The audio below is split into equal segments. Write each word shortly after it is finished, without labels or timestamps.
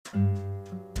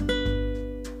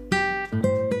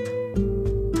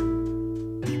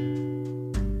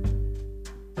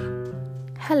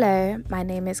Hello, my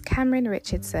name is Cameron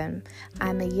Richardson.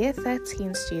 I'm a Year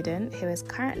 13 student who is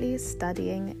currently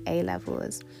studying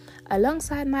A-levels.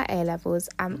 Alongside my A-levels,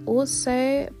 I'm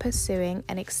also pursuing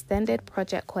an extended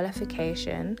project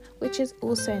qualification, which is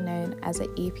also known as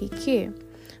an EPQ.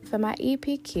 For my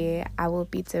EPQ, I will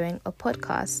be doing a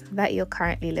podcast that you're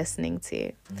currently listening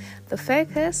to. The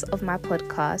focus of my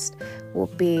podcast will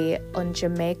be on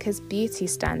Jamaica's beauty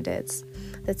standards.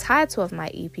 The title of my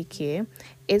EPQ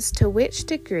is "To which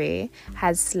degree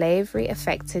has slavery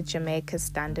affected Jamaica's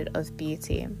standard of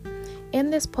beauty?"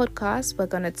 In this podcast, we're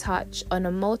going to touch on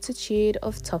a multitude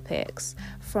of topics,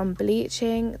 from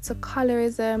bleaching to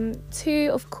colorism to,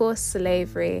 of course,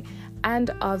 slavery and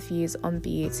our views on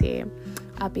beauty.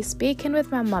 I'll be speaking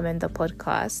with my mum in the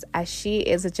podcast, as she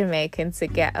is a Jamaican, to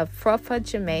get a proper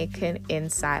Jamaican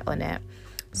insight on it.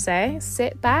 So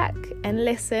sit back and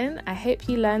listen. I hope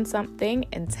you learn something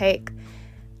and take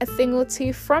a thing or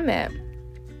two from it.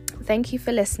 Thank you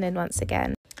for listening once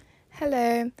again.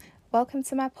 Hello, welcome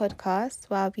to my podcast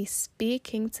where I'll be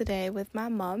speaking today with my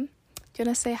mum. Do you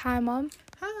want to say hi, Mum?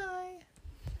 Hi.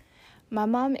 My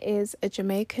mum is a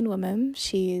Jamaican woman.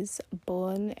 She's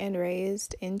born and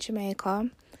raised in Jamaica,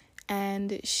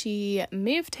 and she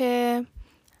moved here.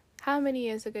 How many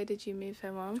years ago did you move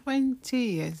here, Mum? 20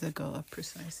 years ago,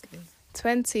 precisely.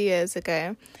 20 years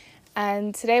ago.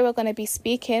 And today we're going to be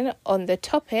speaking on the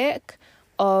topic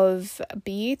of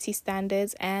beauty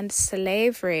standards and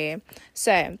slavery.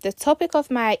 So the topic of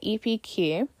my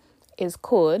EPQ is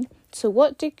called "To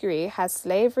what degree has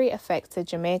slavery affected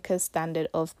Jamaica's standard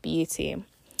of beauty?"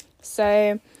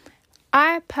 So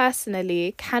I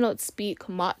personally cannot speak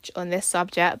much on this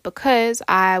subject because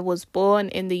I was born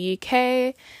in the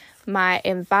UK. My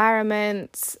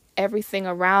environment, everything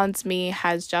around me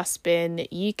has just been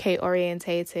UK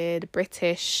orientated,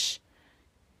 British.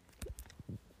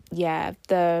 Yeah,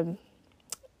 the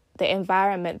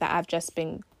environment that I've just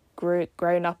been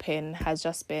grown up in has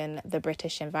just been the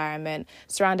British environment,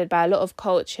 surrounded by a lot of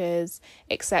cultures,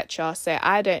 etc. So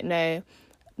I don't know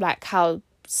how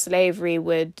slavery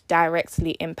would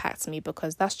directly impact me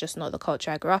because that's just not the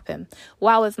culture I grew up in.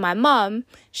 While with my mum,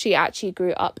 she actually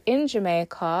grew up in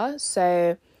Jamaica,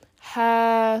 so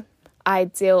her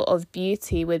ideal of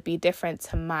beauty would be different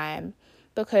to mine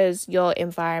because your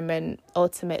environment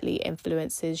ultimately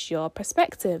influences your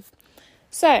perspective.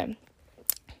 So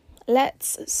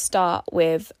let's start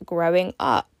with growing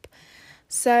up.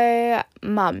 So,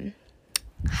 Mum,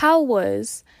 how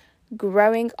was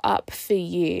growing up for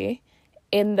you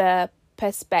in the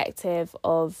perspective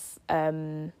of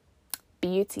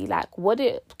beauty?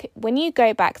 When you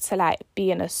go back to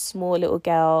being a small little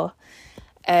girl,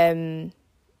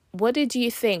 what did you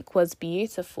think was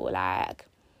beautiful?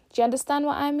 Do you understand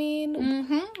what I mean?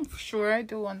 Mm-hmm. Sure, I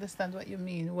do understand what you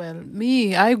mean. Well,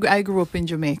 me, I grew up in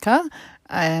Jamaica.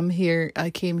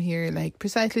 I came here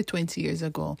precisely 20 years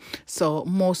ago. So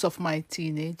most of my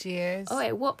teenage years. Oh,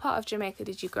 wait, what part of Jamaica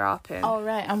did you grow up in? All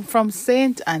right, I'm from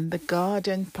St. Anne, the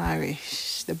Garden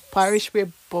Parish. The parish where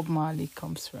Bob Marley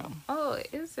comes from. Oh,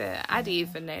 is it? I didn't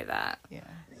even know that. Yeah.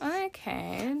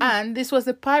 Okay. And this was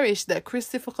the parish that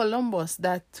Christopher Columbus,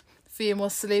 that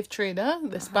famous slave trader,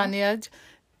 the Spaniard,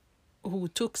 who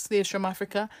took slaves from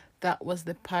Africa, that was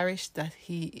the parish that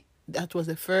was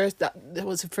the first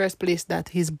place that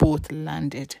his boat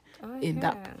landed. In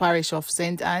that parish of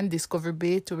St. Anne, Discovery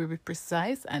Bay to be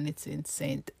precise, and it's in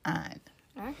St. Anne.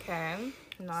 Okay,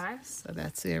 nice. So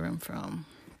that's where I'm from.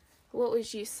 What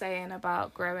was you saying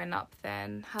about growing up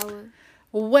then?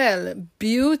 Well,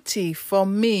 beauty for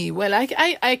me,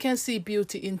 I can see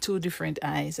beauty in two different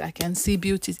eyes. I can see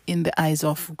beauty in the eyes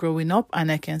of growing up,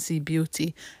 and I can see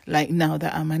beauty now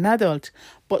that I'm an adult.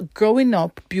 But growing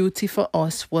up, beauty for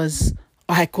us was,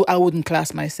 I wouldn't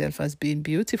class myself as being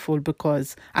beautiful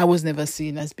because I was never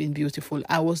seen as being beautiful.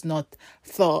 I was not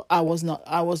told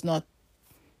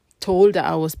that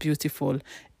I was beautiful.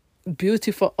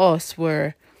 Beauty for us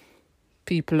were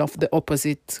people of the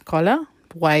opposite color,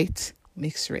 white,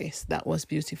 mixed race. That was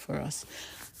beauty for us.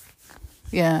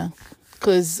 Yeah,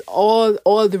 because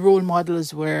all the role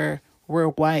models were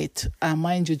white.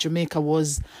 Mind you, Jamaica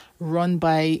was run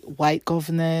by white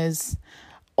governors.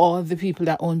 All the people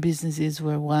that own businesses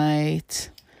were white.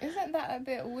 Isn't that a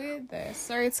bit weird though?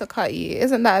 Sorry to cut you.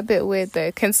 Isn't that a bit weird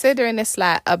though? Considering it's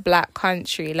a black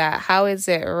country, how is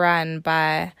it run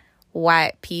by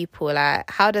white people?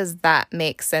 How does that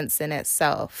make sense in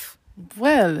itself?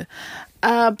 Well,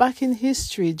 back in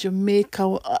history,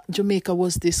 Jamaica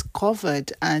was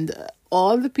discovered, and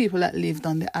all the people that lived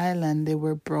on the island, they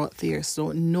were brought there.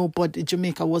 So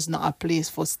Jamaica was not a place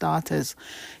for starters.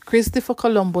 Christopher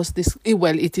Columbus,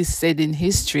 it is said in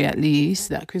history at least,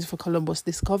 that Christopher Columbus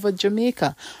discovered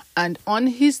Jamaica. And on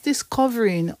his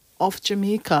discovering of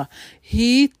Jamaica,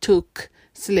 he took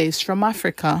slaves from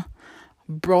Africa,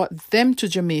 brought them to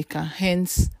Jamaica,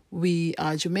 hence we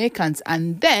are Jamaicans.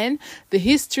 And then the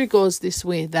history goes this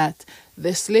way, that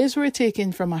the slaves were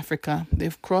taken from Africa.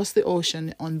 They've crossed the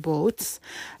ocean on boats.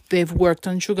 They've worked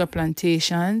on sugar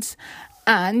plantations.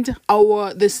 And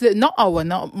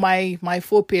my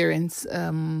foreparents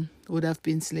would have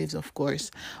been slaves, of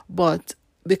course. But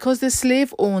because the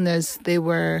slave owners, they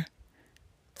were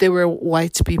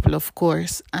white people, of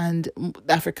course, and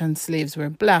African slaves were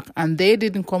black, and they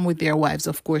didn't come with their wives,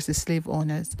 of course, the slave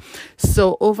owners.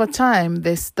 So over time,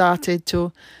 they started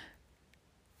to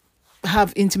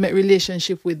have intimate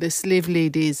relationship with the slave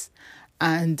ladies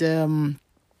and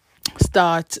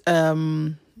start,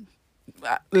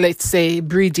 let's say,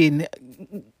 breeding,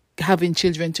 having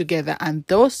children together, and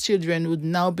those children would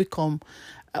now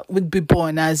would be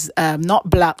born as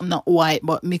not black, not white,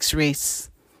 but mixed race.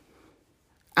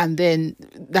 And then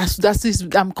that's this.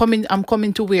 I'm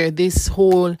coming to where this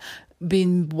whole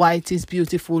being white is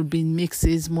beautiful, being mixed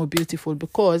is more beautiful,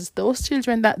 because those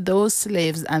children that those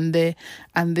slaves and the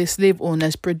slave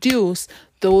owners produce,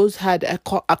 those had a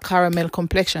caramel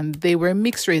complexion. They were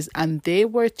mixed race, and they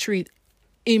were treated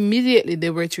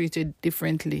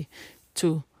differently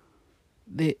to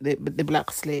the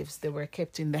black slaves. They were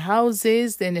kept in the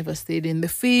houses. They never stayed in the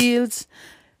fields.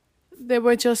 They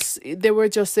were just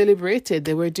celebrated.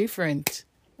 They were different.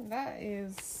 That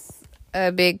is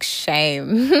a big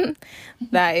shame.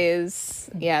 That's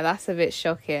a bit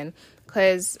shocking,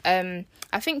 because I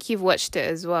think you've watched it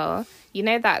as well. You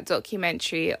know that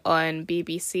documentary on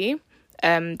BBC?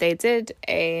 They did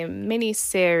a mini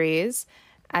series,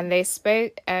 and they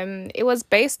spoke. It was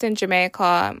based in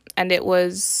Jamaica, and it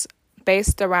was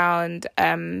based around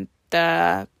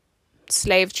the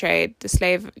slave trade. The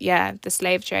slave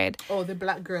trade. Oh, the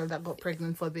black girl that got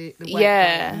pregnant for the white girl,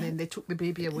 and then they took the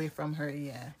baby away from her.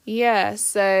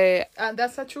 So and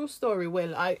that's a true story.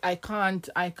 Well, I can't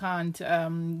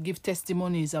give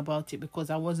testimonies about it because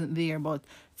I wasn't there, but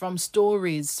from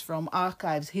stories, from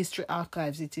history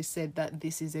archives, it is said that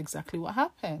this is exactly what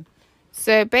happened.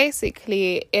 So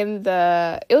basically,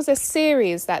 it was a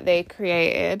series that they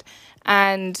created,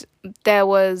 and there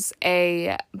was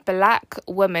a black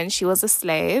woman. She was a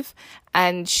slave,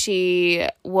 and she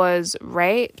was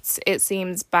raped, it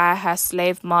seems, by her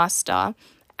slave master,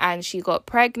 and she got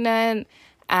pregnant.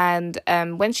 And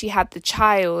when she had the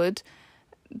child,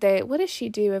 what did she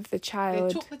do with the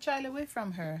child? They took the child away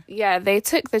from her. Yeah, they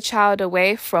took the child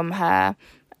away from her.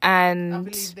 And I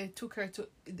believe they took her to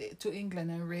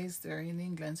England and raised her in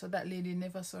England. So that lady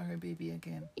never saw her baby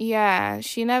again. Yeah,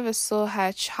 she never saw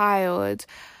her child.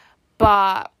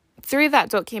 But through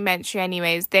that documentary,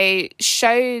 anyways, they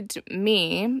showed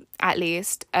me, at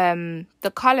least, the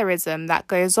colorism that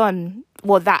goes on,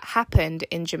 that happened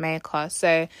in Jamaica.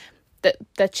 So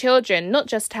the children, not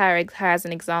just her as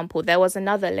an example, there was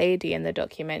another lady in the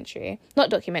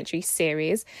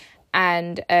series,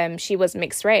 and she was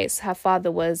mixed race. Her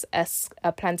father was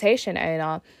a plantation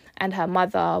owner, and her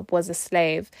mother was a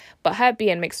slave. But her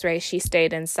being mixed race, she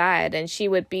stayed inside, and she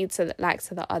would be to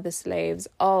the other slaves,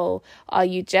 "Oh, are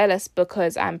you jealous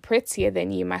because I'm prettier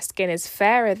than you? My skin is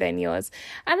fairer than yours."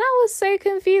 And I was so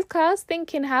confused, because I was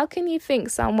thinking, how can you think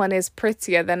someone is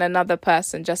prettier than another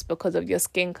person just because of your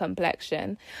skin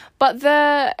complexion? But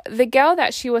the girl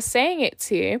that she was saying it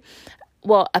to,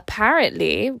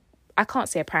 apparently, I can't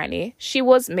say apparently, she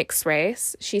was mixed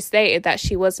race. She stated that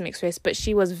she was mixed race, but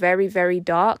she was very, very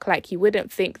dark. Like, you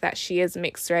wouldn't think that she is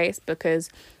mixed race because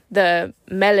the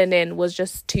melanin was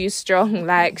just too strong.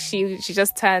 Like, she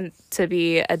just turned to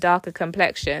be a darker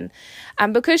complexion.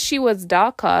 And because she was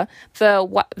darker,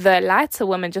 the lighter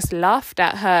woman just laughed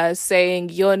at her, saying,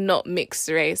 "You're not mixed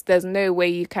race. There's no way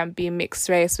you can be mixed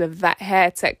race with that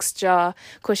hair texture,"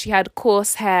 because she had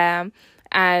coarse hair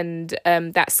and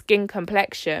that skin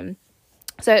complexion.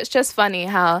 So it's just funny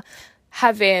how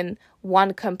having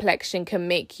one complexion can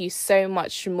make you so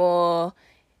much more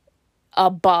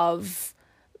above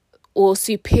or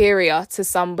superior to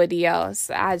somebody else.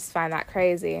 I just find that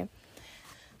crazy.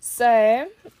 So,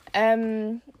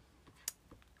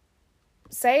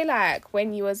 say like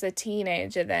when you was a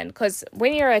teenager then, because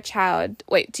when you're a child,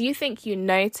 do you think you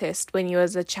noticed when you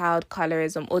was a child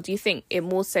colorism, or do you think it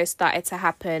more so started to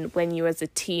happen when you was a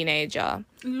teenager?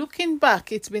 Looking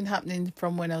back, it's been happening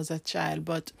from when I was a child,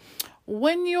 but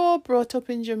when you're brought up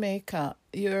in Jamaica,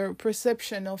 your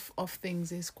perception of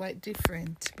things is quite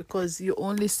different because you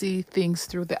only see things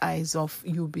through the eyes of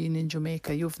you being in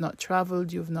Jamaica. You've not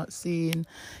traveled, you've not seen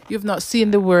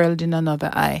the world in another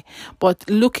eye. But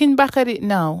looking back at it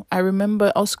now, I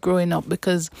remember us growing up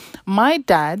because my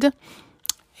dad,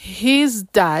 his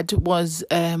dad was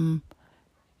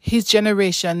his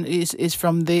generation is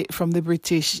from the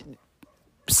British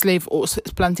slave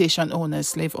owners,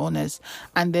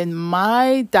 and then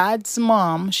my dad's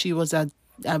mom, she was a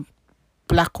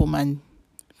black woman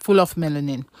full of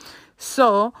melanin.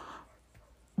 So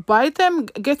by them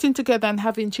getting together and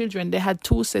having children, they had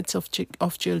two sets of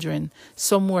children.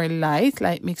 Some were light,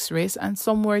 like mixed race, and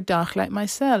some were dark, like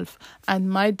myself. And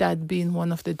my dad being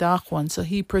one of the dark ones, so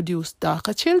he produced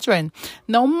darker children.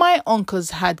 Now my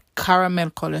uncles had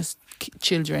caramel colors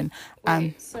children.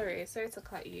 Wait, sorry to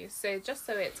cut you. So just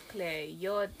so it's clear,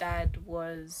 your dad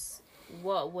was,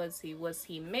 what was he? Was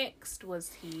he mixed?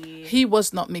 Was he? He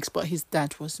was not mixed, but his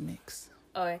dad was mixed.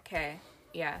 Oh, okay.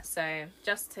 Yeah, so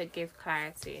just to give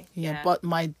clarity. Yeah, but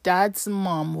my dad's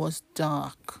mom was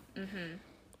dark. Mm-hmm.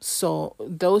 So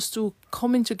those two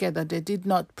coming together, they did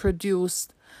not produce.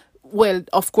 Well,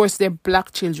 of course, they're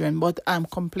black children, but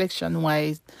complexion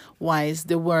wise,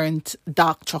 they weren't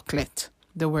dark chocolate.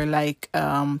 They were like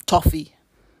toffee.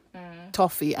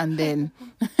 Toffee, and then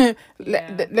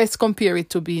let's compare it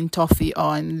to being toffee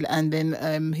and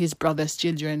then his brother's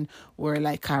children were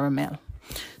like caramel.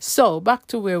 So back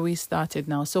to where we started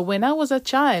now. So when I was a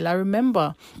child, I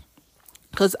remember,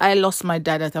 because I lost my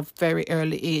dad at a very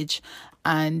early age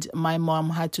and my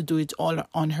mom had to do it all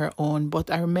on her own.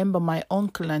 But I remember my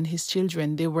uncle and his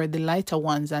children, they were the lighter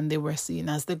ones and they were seen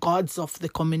as the gods of the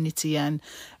community. And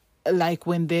like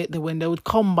when they would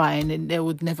combine and they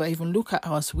would never even look at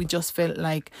us, we just felt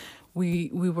like we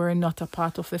were not a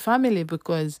part of the family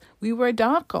because we were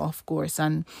darker, of course,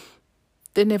 and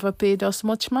they never paid us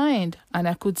much mind. And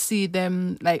I could see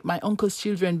them, like my uncle's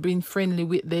children, being friendly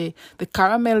with the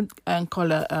caramel and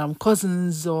color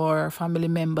cousins or family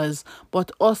members,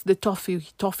 but us, the toffee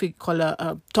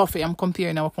color toffee, I'm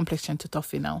comparing our complexion to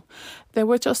toffee now, they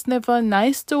were just never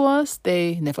nice to us.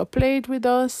 They never played with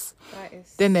us.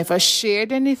 They never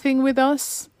shared anything with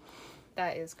us.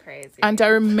 That is crazy. And I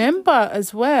remember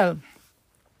as well,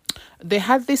 they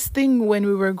had this thing when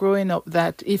we were growing up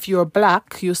that if you're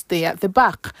black, you stay at the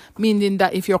back, meaning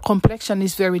that if your complexion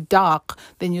is very dark,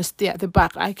 then you stay at the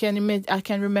back. I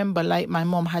can remember, like, my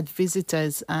mom had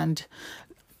visitors, and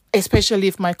especially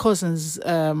if my cousins,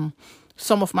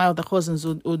 some of my other cousins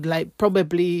would like,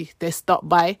 probably they stop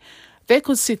by, they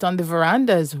could sit on the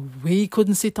verandas. We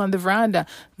couldn't sit on the veranda.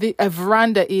 A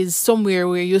veranda is somewhere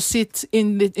where you sit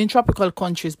in tropical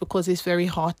countries because it's very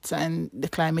hot and the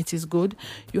climate is good.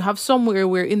 You have somewhere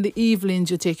where in the evenings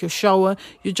you take your shower,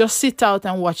 you just sit out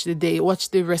and watch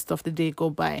the rest of the day go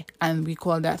by. And we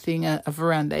call that thing a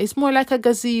veranda. It's more like a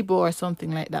gazebo or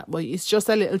something like that, but it's just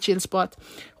a little chill spot.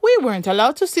 We weren't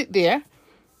allowed to sit there.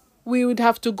 We would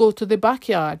have to go to the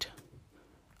backyard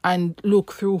and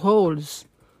look through holes.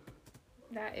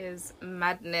 That is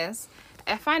madness.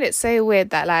 I find it so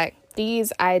weird that, like,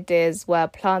 these ideas were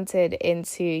planted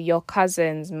into your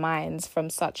cousins' minds from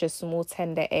such a small,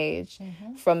 tender age,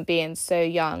 from being so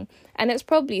young. And it's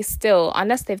probably still,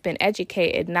 unless they've been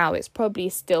educated now, it's probably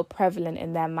still prevalent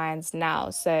in their minds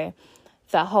now. So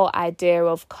the whole idea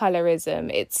of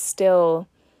colorism, it's still,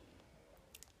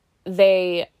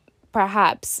 they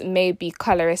perhaps may be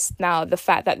colorist now, the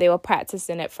fact that they were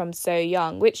practicing it from so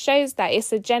young, which shows that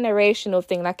it's a generational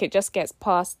thing. Like, it just gets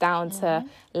passed down to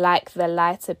like the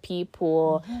lighter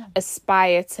people,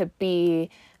 aspire to be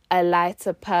a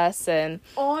lighter person.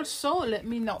 Also, let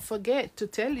me not forget to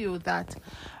tell you that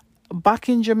back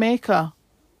in Jamaica,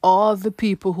 all the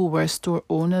people who were store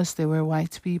owners, they were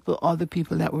white people. All the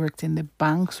people that worked in the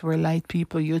banks were light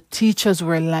people. Your teachers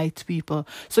were light people.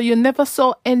 So you never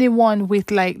saw anyone with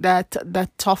like that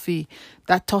toffee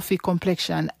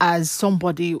complexion as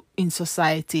somebody in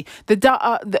society.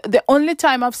 The only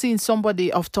time I've seen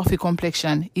somebody of toffee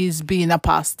complexion is being a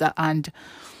pastor, and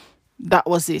that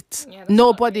was it. Yeah,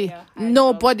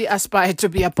 nobody aspired to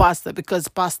be a pastor because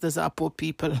pastors are poor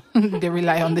people. They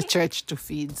rely on the church to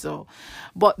feed. So,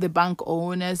 but the bank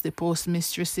owners, the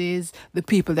postmistresses, the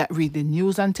people that read the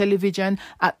news on television,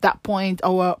 at that point,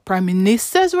 our prime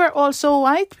ministers were also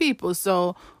white people.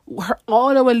 So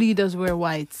all our leaders were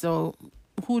white. So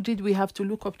who did we have to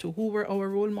look up to? Who were our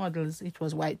role models? It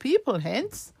was white people,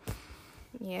 hence.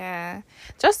 Yeah,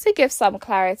 just to give some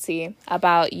clarity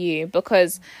about you,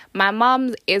 because my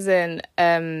mum isn't,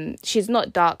 she's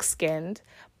not dark skinned,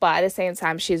 but at the same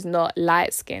time, she's not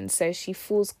light skinned, so she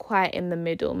falls quite in the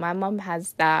middle. My mum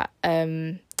has that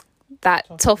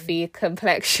toffee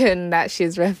complexion that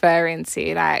she's referring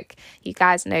to. Like, you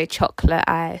guys know chocolate,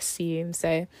 I assume.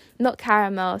 So not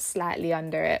caramel, slightly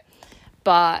under it.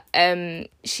 But I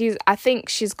think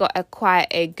she's got quite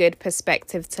a good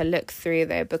perspective to look through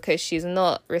though, because she's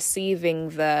not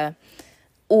receiving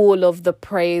all of the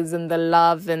praise and the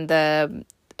love and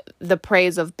the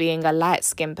praise of being a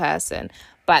light-skinned person.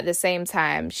 But at the same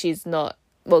time, she's not,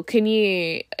 well,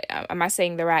 am I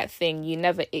saying the right thing? You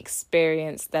never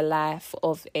experienced the life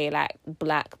of a like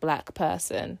black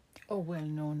person. Oh, well,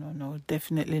 no,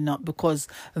 definitely not. Because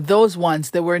those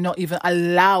ones, they were not even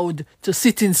allowed to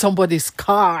sit in somebody's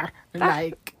car.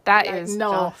 They'd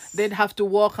have to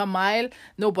walk a mile.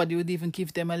 Nobody would even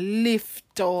give them a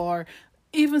lift or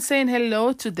even saying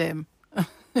hello to them.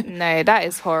 No, that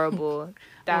is horrible.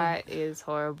 That is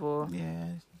horrible. Yeah.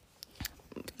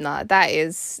 No,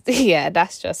 that's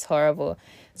just horrible.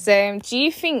 So, do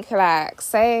you think, like,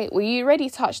 you already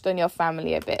touched on your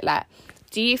family a bit, like,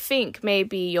 do you think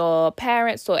maybe your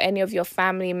parents or any of your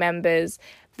family members,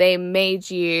 they made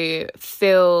you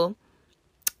feel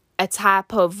not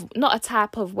a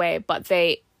type of way, but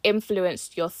they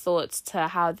influenced your thoughts to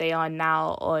how they are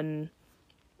now on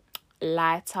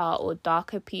lighter or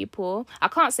darker people? I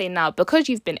can't say now because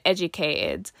you've been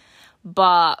educated,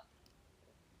 but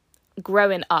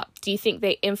growing up, do you think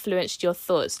they influenced your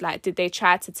thoughts? Like, did they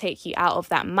try to take you out of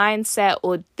that mindset,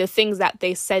 or the things that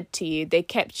they said to you, they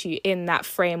kept you in that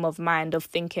frame of mind of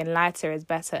thinking lighter is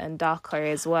better and darker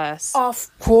is worse?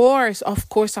 Of course,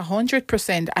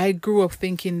 100%. I grew up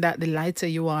thinking that the lighter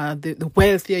you are, the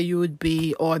wealthier you would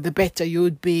be, or the better you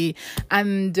would be,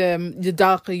 and the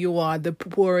darker you are, the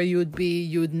poorer you would be.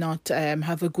 You would not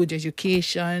have a good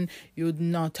education, you would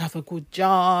not have a good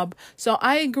job. So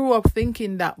I grew up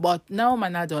thinking that, but now I'm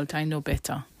an adult, I know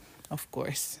better, of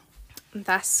course.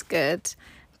 That's good.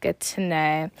 Good to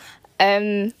know.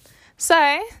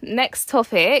 So next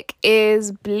topic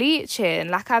is bleaching.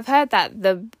 Like, I've heard that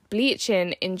the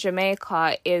bleaching in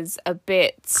Jamaica is a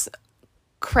bit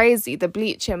crazy, the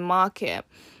bleaching market.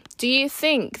 Do you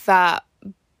think that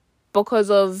because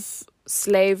of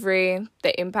slavery,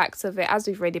 the impacts of it, as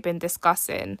we've already been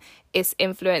discussing, is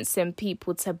influencing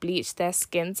people to bleach their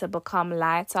skin to become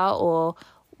lighter? Or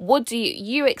what do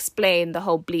you explain the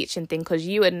whole bleaching thing, because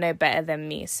you would know better than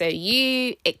me, so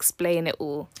you explain it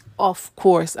all. Of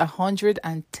course,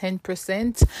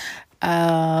 110%.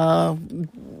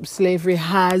 Slavery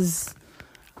has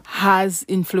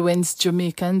influenced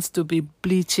Jamaicans to be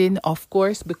bleaching, of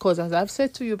course, because as I've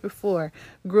said to you before,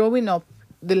 growing up,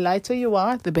 the lighter you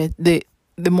are,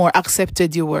 the more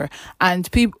accepted you were. And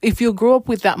if you grow up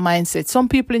with that mindset,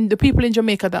 the people in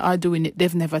Jamaica that are doing it,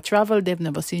 they've never traveled, they've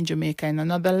never seen Jamaica in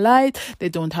another light, they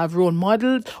don't have role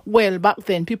models. Well, back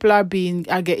then, people are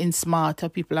getting smarter,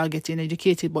 people are getting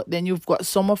educated, but then you've got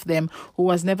some of them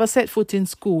who has never set foot in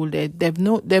school. They've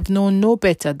known no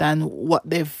better than what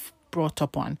they've brought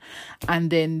up on, and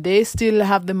then they still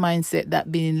have the mindset that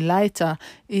being lighter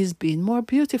is being more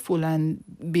beautiful and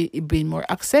being more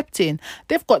accepting.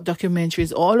 They've got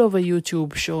documentaries all over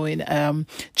YouTube showing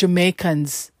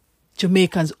Jamaicans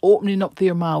opening up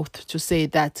their mouth to say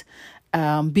that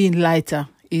being lighter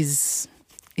is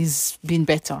being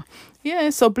better. Yeah,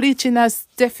 so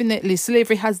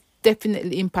slavery has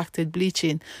definitely impacted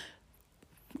bleaching.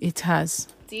 It has.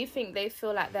 Do you think they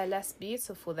feel like they're less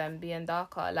beautiful than being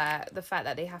darker, like the fact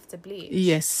that they have to bleach?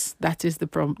 Yes, that is the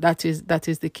problem. That is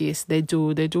the case. They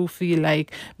do feel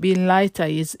like being lighter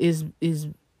is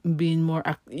being more.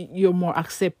 You're more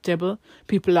acceptable.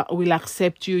 People will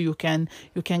accept you. You can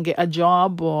get a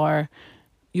job, or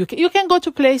you can go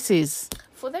to places.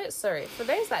 For those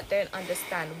that don't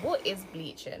understand, what is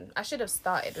bleaching? I should have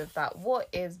started with that. What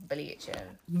is bleaching?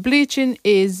 Bleaching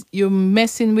is you're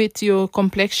messing with your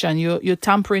complexion. You're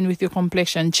tampering with your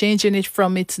complexion, changing it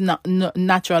from its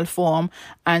natural form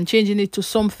and changing it to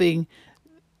something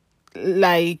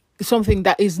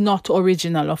that is not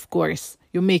original. Of course,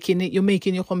 you're making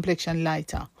your complexion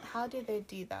lighter. How do they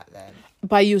do that then?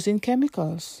 By using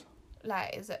chemicals.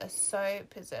 Like, is it a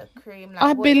soap? Is it a cream?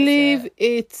 I believe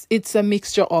it's a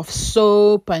mixture of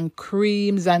soap and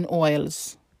creams and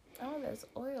oils. Oh, there's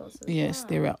oils as Yes, well.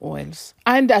 there are oils.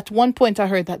 And at one point I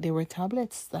heard that there were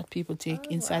tablets that people take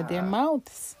inside their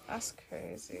mouths. That's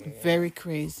crazy. Very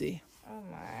crazy. Oh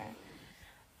my.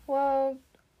 Well,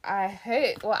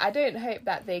 I don't hope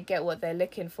that they get what they're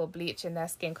looking for bleaching their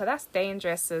skin, because that's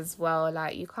dangerous as well.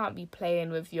 Like, you can't be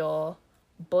playing with your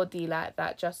body like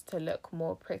that just to look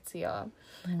more prettier.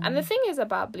 And the thing is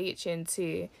about bleaching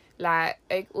too,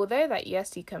 although that,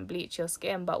 yes, you can bleach your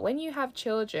skin, but when you have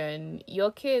children,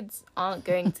 your kids aren't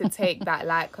going to take that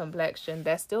light complexion.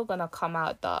 They're still gonna come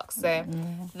out dark. So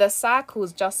the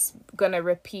cycle's just gonna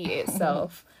repeat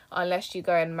itself unless you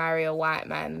go and marry a white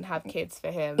man and have kids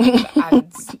for him.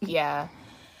 And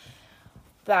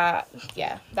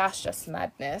that's just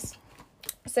madness.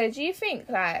 So do you think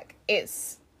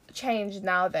it's changed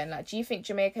now then? Do you think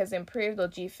Jamaica has improved, or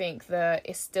do you think that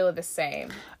it's still the same?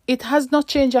 It has not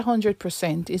changed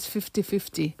 100%. It's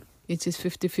 50-50. It is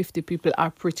 50-50. People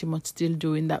are pretty much still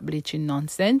doing that bleaching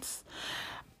nonsense.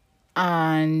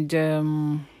 And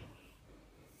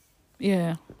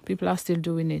people are still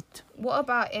doing it. What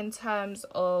about in terms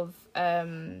of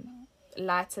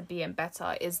lighter being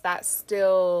better? Is that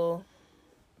still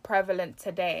prevalent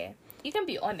today? You can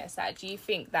be honest. Do you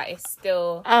think that it's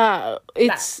still...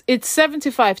 It's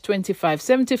 75-25.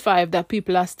 75 that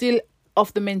people are still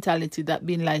of the mentality that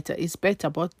being lighter is better.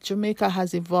 But Jamaica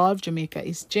has evolved. Jamaica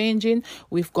is changing.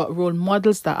 We've got role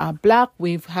models that are black.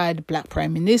 We've had black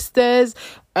prime ministers.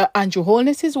 Andrew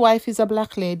Holness's wife is a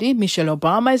black lady. Michelle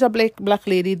Obama is a black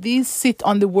lady. These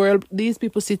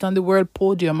people sit on the world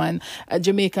podium, and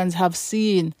Jamaicans have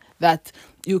seen that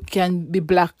you can be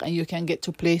black and you can get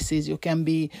to places. You can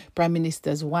be prime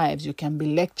ministers' wives. You can be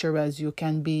lecturers. You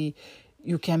can do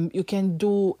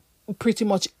pretty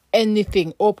much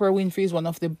anything. Oprah Winfrey is one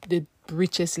of the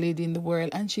richest lady in the world,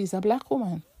 and she's a black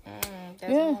woman.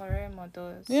 There's more role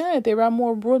models. Yeah, there are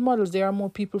more role models. There are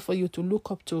more people for you to look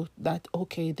up to. That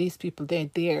okay, these people, they're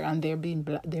there and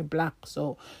they're black.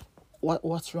 So,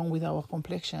 what's wrong with our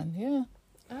complexion? Yeah,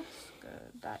 that's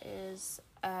good. That is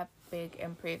a big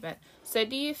improvement. So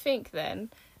do you think then,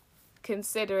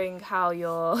 considering how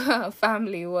your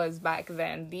family was back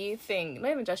then, do you think,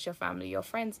 not even just your family, your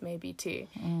friends maybe too,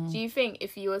 do you think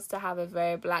if you was to have a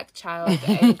very black child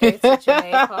and go to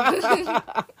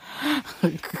Jamaica,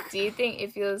 do you think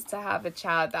if you was to have a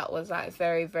child that was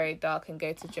very, very dark and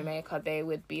go to Jamaica, they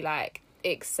would be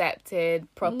accepted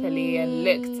properly and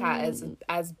looked at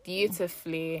as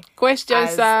beautifully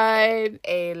sign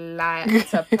a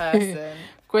lighter person?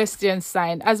 Question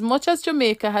sign. As much as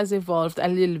Jamaica has evolved a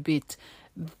little bit,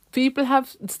 people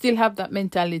still have that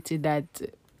mentality that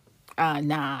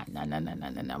nah.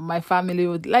 My family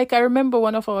would I remember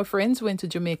one of our friends went to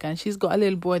Jamaica, and she's got a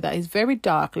little boy that is very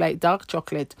dark, like dark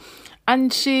chocolate.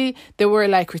 And they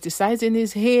were criticizing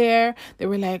his hair. They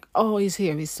were like, oh, his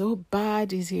hair is so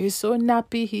bad. His hair is so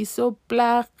nappy. He's so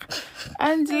black.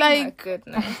 And oh my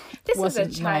goodness. This is a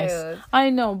child. Nice. I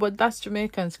know, but that's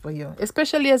Jamaicans for you,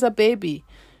 especially as a baby.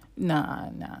 Nah.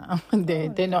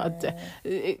 They're not.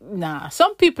 Nah.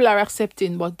 Some people are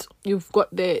accepting, but you've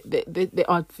got the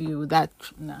odd few that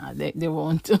they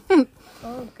won't.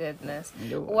 Oh goodness.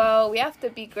 No. Well, we have to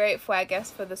be grateful, I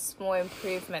guess, for the small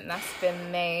improvement that's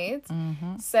been made.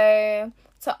 Mm-hmm. So,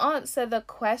 to answer the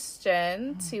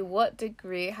question, to what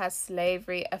degree has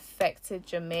slavery affected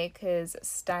Jamaica's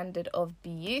standard of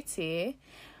beauty?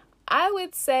 I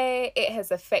would say it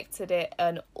has affected it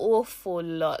an awful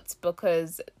lot,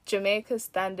 because Jamaica's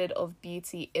standard of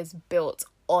beauty is built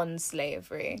on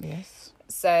slavery. Yes.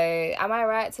 So, am I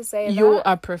right to say that? You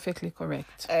are perfectly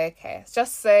correct. Okay.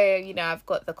 Just so, I've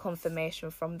got the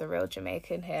confirmation from the real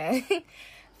Jamaican here.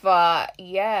 But,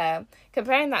 yeah,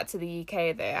 comparing that to the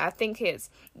UK, though,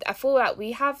 I feel like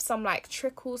we have some,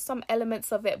 some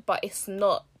elements of it, but it's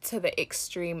not to the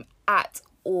extreme at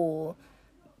all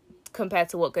compared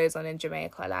to what goes on in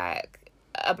Jamaica.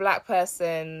 A black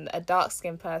person, a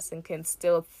dark-skinned person can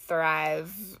still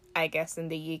thrive, I guess, in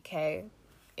the UK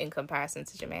in comparison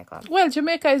to Jamaica. Well,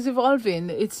 Jamaica is evolving.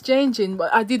 It's changing,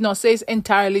 but I did not say it's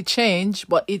entirely changed,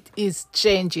 but it is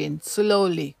changing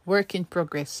slowly. Work in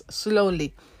progress.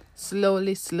 Slowly.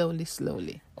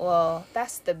 Well,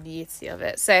 that's the beauty of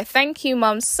it. So thank you,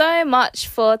 Mum, so much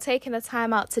for taking the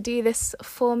time out to do this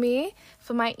for me,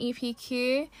 for my EPQ. Do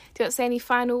you want to say any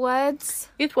final words?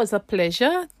 It was a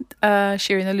pleasure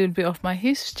sharing a little bit of my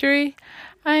history,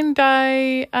 and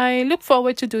I look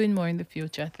forward to doing more in the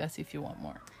future. That's if you want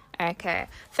more. Okay.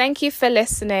 Thank you for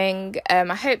listening.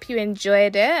 I hope you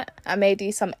enjoyed it. I may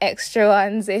do some extra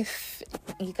ones if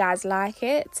you guys like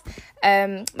it.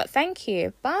 But thank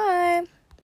you. Bye.